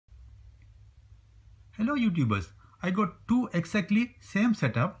Hello YouTubers, I got two exactly same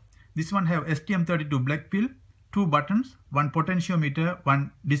setup. This one have STM32 black pill, two buttons, one potentiometer,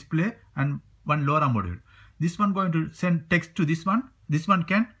 one display and one LoRa module. This one going to send text to this one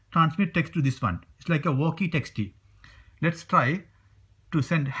can transmit text to this one. It's like a walkie talkie. Let's try to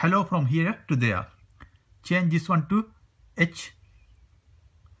send hello from here to there. Change this one to H,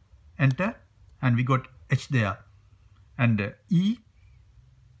 enter, and we got H there, and E,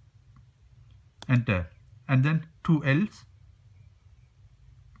 enter, and then two L's,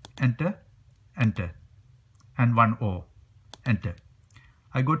 enter, enter, and one O, enter.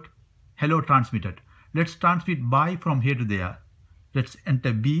 I got hello transmitted. Let's transmit by from here to there. Let's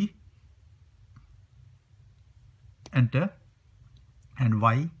enter B, enter, and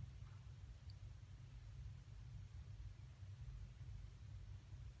Y,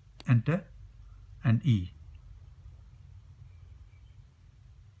 enter, and E.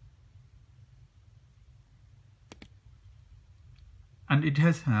 And it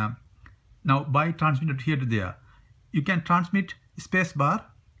has now by transmitted here to there. You can transmit space bar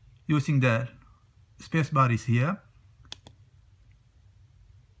using the space bar is here,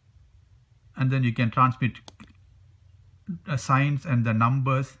 and then you can transmit signs and the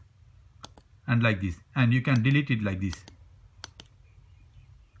numbers and like this, and you can delete it like this.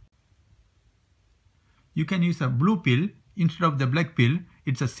 You can use a blue pill instead of the black pill.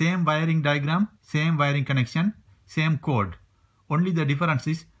 It's the same wiring diagram, same wiring connection, same code. Only the difference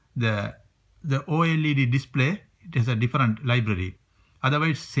is the OLED display, it has a different library.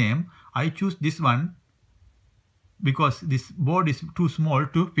 Otherwise same. I choose this one because this board is too small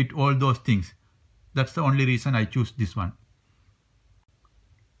to fit all those things. That's the only reason I choose this one.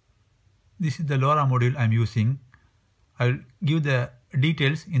 This is the LoRa module I'm using. I'll give the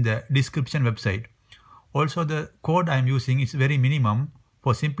details in the description website. Also the code I'm using is very minimum.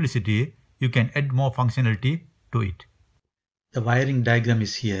 For simplicity, you can add more functionality to it. The wiring diagram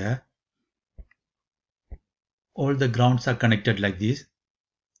is here. All the grounds are connected like this.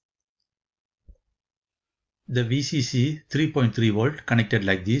 The VCC 3.3 volt connected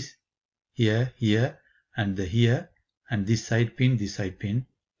like this. Here, here, and here, and this side pin, this side pin.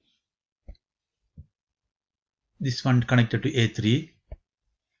 This one connected to A3.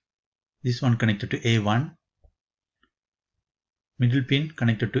 This one connected to A1. Middle pin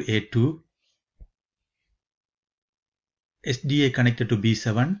connected to A2. SDA connected to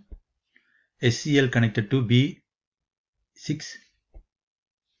B7. SCL connected to B6.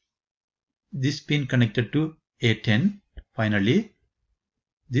 This pin connected to A10. Finally,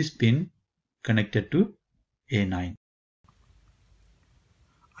 this pin connected to A9.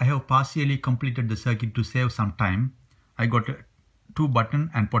 I have partially completed the circuit to save some time. I got two button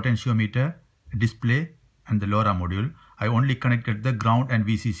and potentiometer, display and the LoRa module. I only connected the ground and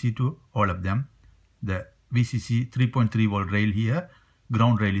VCC to all of them. The VCC 3.3 volt rail here,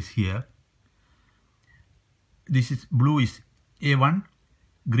 ground rail is here. This is blue is A1,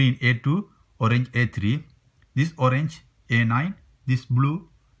 green A2, orange A3. This orange A9, this blue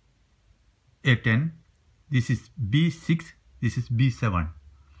A10. This is B6, this is B7.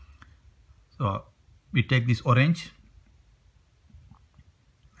 So we take this orange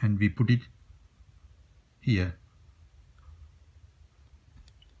and we put it here.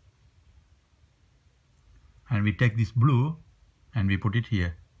 And we take this blue and we put it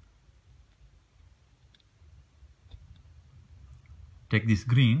here. Take this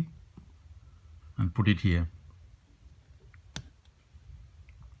green and put it here.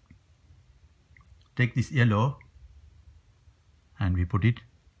 Take this yellow and we put it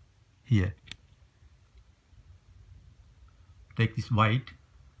here. Take this white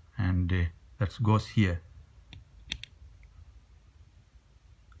and that goes here.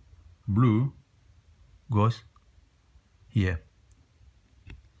 Blue goes here.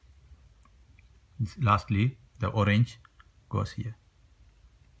 Lastly, the orange goes here.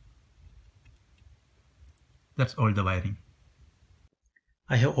 That's all the wiring.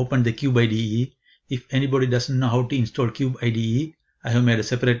 I have opened the Cube IDE. If anybody doesn't know how to install Cube IDE, I have made a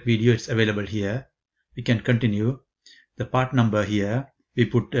separate video. It's available here. We can continue. The part number here, we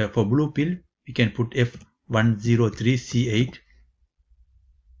put for blue pill, we can put F103C8.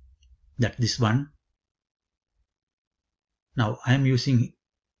 That's this one. Now I am using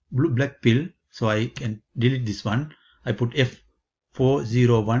black pill, so I can delete this one. I put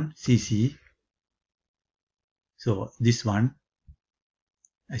F401CC. So this one,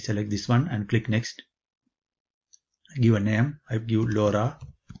 I select this one and click next. I give a name. I give LoRa.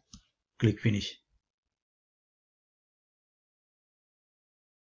 Click finish.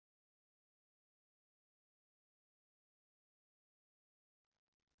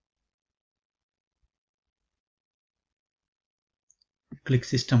 click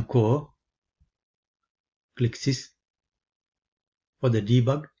System Core, click Sys. For the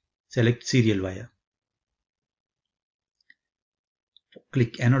debug, select serial wire.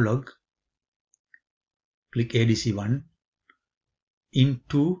 Click Analog, click ADC1. In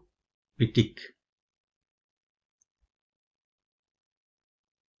 2, we tick.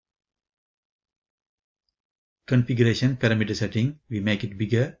 Configuration parameter setting, we make it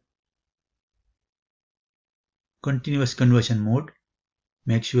bigger. Continuous conversion mode,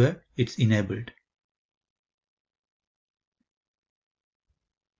 make sure it's enabled.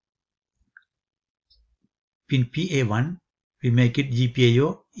 Pin PA1, we make it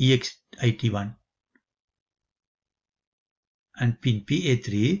GPIO EXIT1. And pin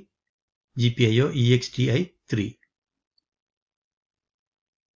PA3, GPIO EXTI3.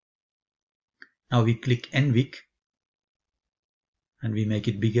 Now we click NVIC and we make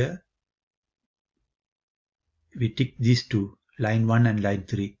it bigger. We tick these two, line 1 and line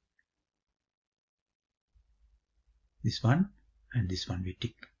 3. This one and this one we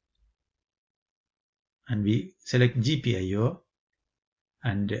tick. And we select GPIO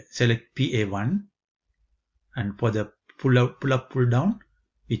and select PA1, and for the pull up, pull down,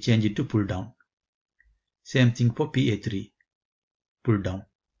 we change it to pull down. Same thing for PA3, pull down.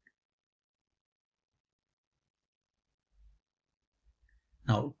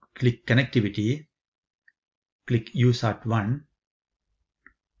 Now click connectivity, click Uart 1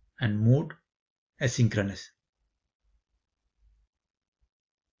 and mode asynchronous.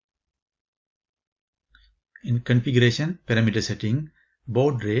 In configuration parameter setting,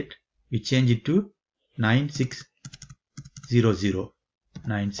 baud rate, we change it to 9600.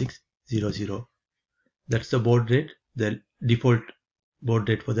 9600. That's the baud rate, the default baud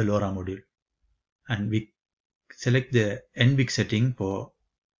rate for the LoRa module. And we select the NVIC setting for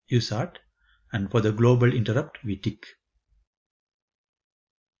Uart, and for the global interrupt we tick.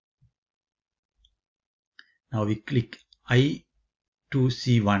 Now we click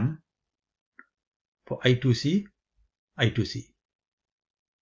I2C1 for I2C, I2C.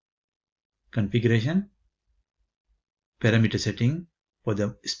 Configuration, parameter setting, for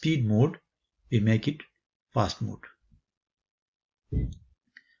the speed mode, we make it fast mode.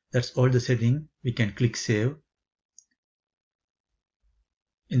 That's all the setting. We can click save.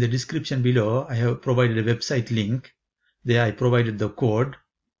 In the description below, I have provided a website link. There I provided the code.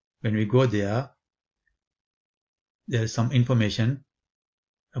 When we go there, there's some information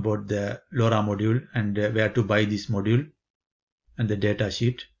about the LoRa module and where to buy this module and the data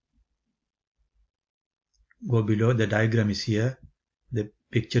sheet. Go below, the diagram is here, the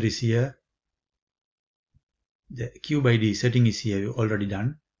picture is here, the Cube Ide setting is here, already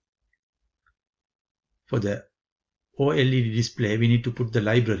done. For the OLED display, we need to put the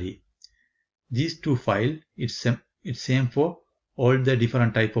library. These two files, it's same for all the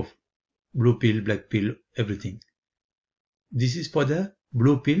different type of blue pill, black pill, everything. This is for the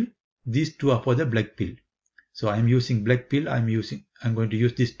blue pill, these two are for the black pill. So I'm using black pill, I'm going to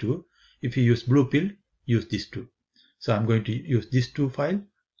use these two. If you use blue pill, use these two. So I'm going to use these two files,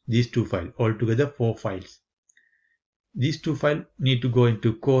 altogether 4 files. These two files need to go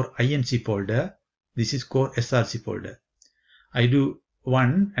into core INC folder. This is core SRC folder. I do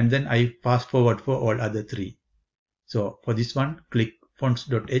one and then I fast forward for all other 3. So for this one, click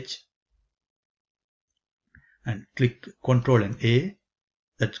fonts.h and click Ctrl and A.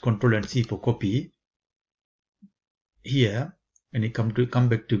 That's Ctrl and C for copy. Here, when you come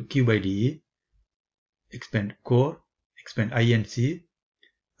back to Cube Ide, expand core, expand INC,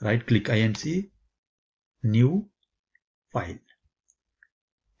 right click INC, new file.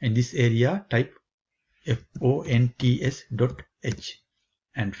 In this area, type fonts.h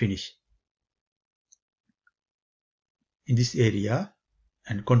and finish. In this area,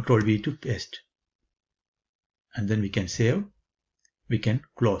 and Ctrl V to paste. And then we can save, we can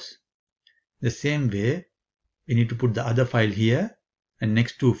close. The same way, we need to put the other file here and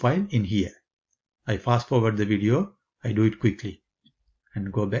next 2 files in here. I fast forward the video, I do it quickly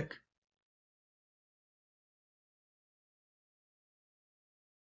and go back.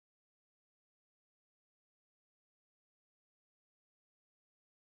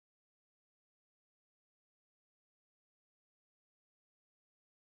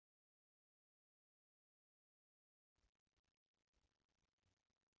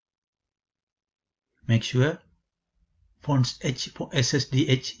 Make sure fonts H for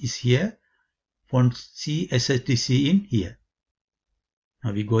SSDH is here, fonts C, SSDC in here.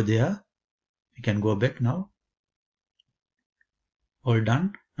 Now we go there, we can go back now. All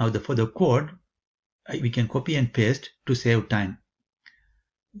done. Now for the code, we can copy and paste to save time.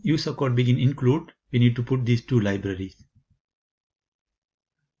 User code begin include, we need to put these 2 libraries.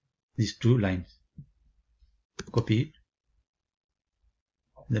 these two lines. Copy it.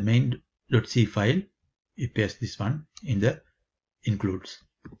 The main.c file, we paste this one in the includes.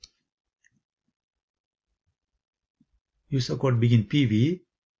 User code begin PV,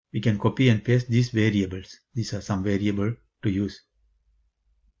 we can copy and paste these variables. These are some variable to use.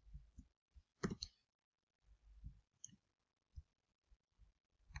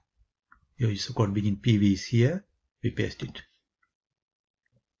 Your user code begin PV is here, we paste it.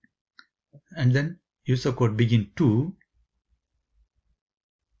 And then user code begin 2,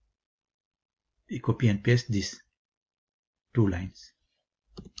 we copy and paste this two lines.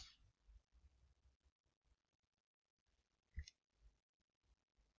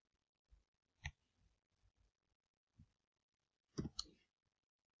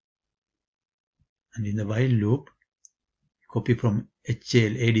 And in the while loop, copy from HAL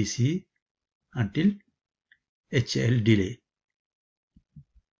ADC until HAL delay.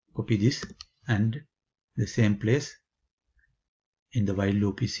 Copy this, and the same place in the while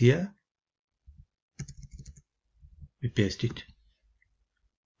loop is here. We paste it.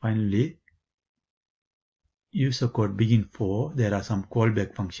 Finally, user code begin 4, there are some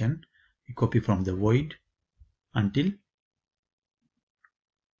callback function. We copy from the void until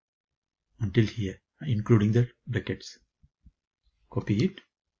here, including the brackets. Copy it.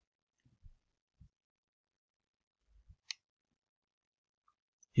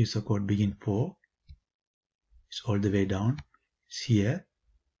 User code begin 4. It's all the way down. It's here.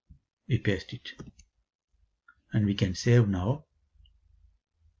 We paste it. And we can save now.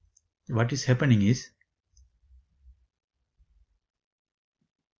 What is happening is,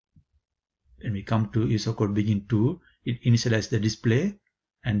 when we come to user code begin 2, it initializes the display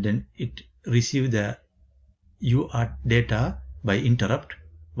and then it receives the UART data by interrupt,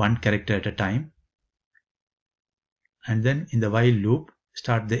 one character at a time. And then in the while loop,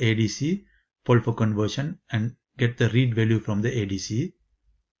 start the ADC, poll for conversion and get the read value from the ADC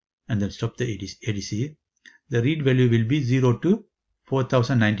and then stop the ADC. The read value will be 0 to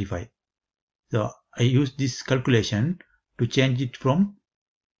 4095. So I use this calculation to change it from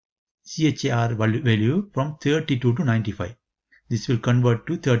CHAR value from 32 to 95. This will convert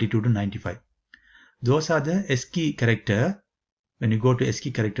to 32 to 95. Those are the ASCII character. When you go to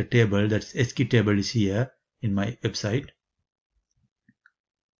ASCII character table, that's ASCII table is here in my website.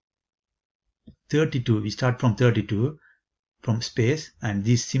 32, we start from 32 from space and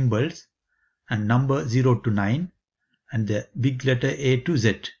these symbols and number 0 to 9 and the big letter A to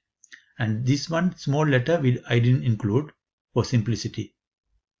Z. And this one small letter I didn't include for simplicity.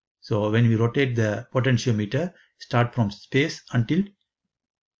 So when we rotate the potentiometer, start from space until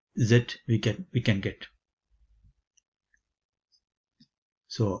Z we can get.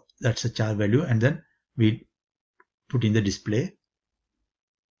 So that's a char value, and then we put in the display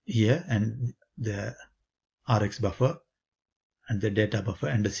here and the RX buffer and the data buffer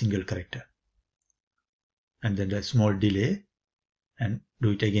and the single character. And then the small delay and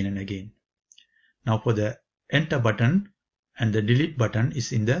do it again and again. Now for the enter button and the delete button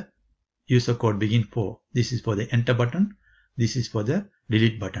is in the user code begin 4. This is for the enter button. This is for the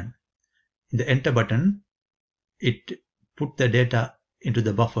delete button. In the enter button, it put the data into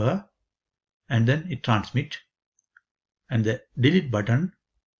the buffer and then it transmit. And the delete button,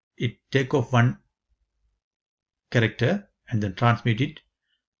 it take off one character and then transmit it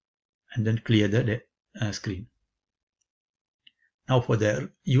and then clear the screen. Now for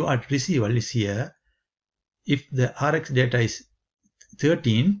the Uart receiver is here. If the RX data is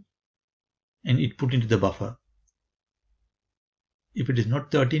 13 and it put into the buffer. If it is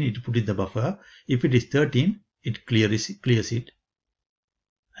not 13, it put in the buffer. If it is 13, it clears it.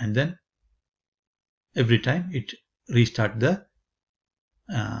 And then every time it restart the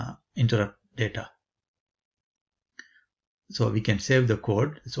interrupt data. So we can save the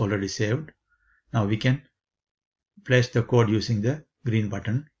code. It's already saved. Now we can place the code using the green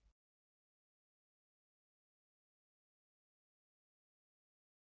button.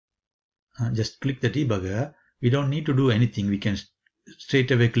 Just click the debugger. We don't need to do anything. We can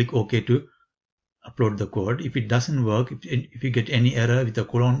straight away click OK to upload the code. If it doesn't work, if you get any error with the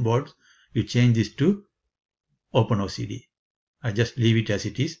clone board, you change this to OpenOCD. I just leave it as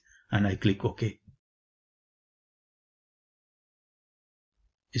it is and I click OK.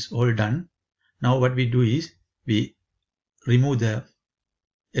 It's all done. Now what we do is we remove the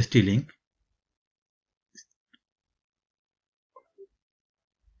ST-Link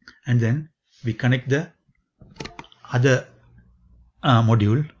and then we connect the other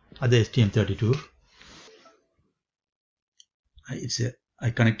module, other STM32.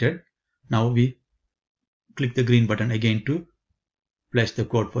 I connected. Now we click the green button again to place the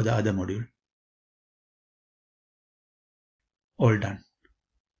code for the other module. All done.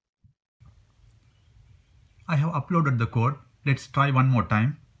 I have uploaded the code. Let's try one more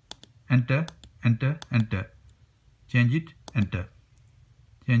time. Enter, enter, enter. Change it, enter.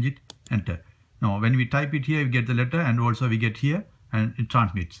 Change it, enter. Now when we type it here, we get the letter, and also we get here and it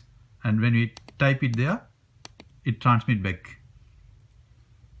transmits. And when we type it there, it transmits back.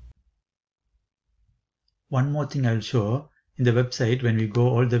 One more thing I'll show. In the website, when we go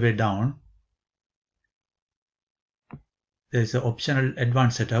all the way down, there is an optional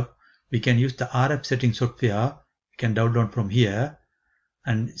advanced setup. We can use the RF setting software. We can download from here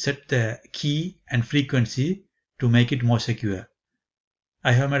and set the key and frequency to make it more secure.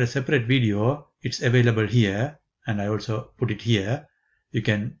 I have made a separate video. It's available here, and I also put it here. You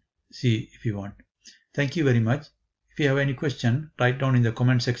can see if you want. Thank you very much. If you have any question, write down in the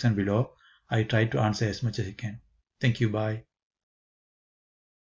comment section below. I try to answer as much as I can. Thank you. Bye.